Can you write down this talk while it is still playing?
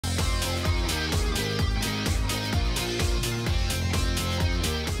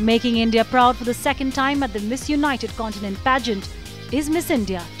Making India proud for the second time at the Miss United Continent pageant is Miss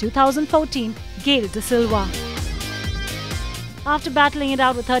India 2014 Gail D'Silva. After battling it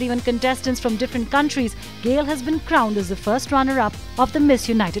out with 31 contestants from different countries, Gail has been crowned as the first runner-up of the Miss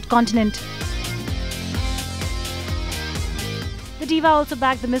United Continent. The diva also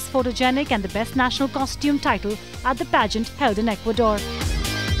bagged the Miss Photogenic and the Best National Costume title at the pageant held in Ecuador.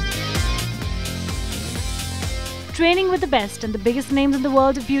 Training with the best and the biggest names in the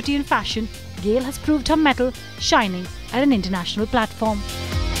world of beauty and fashion, Gail has proved her mettle, shining at an international platform.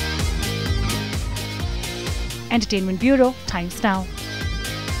 Entertainment Bureau, Times Now.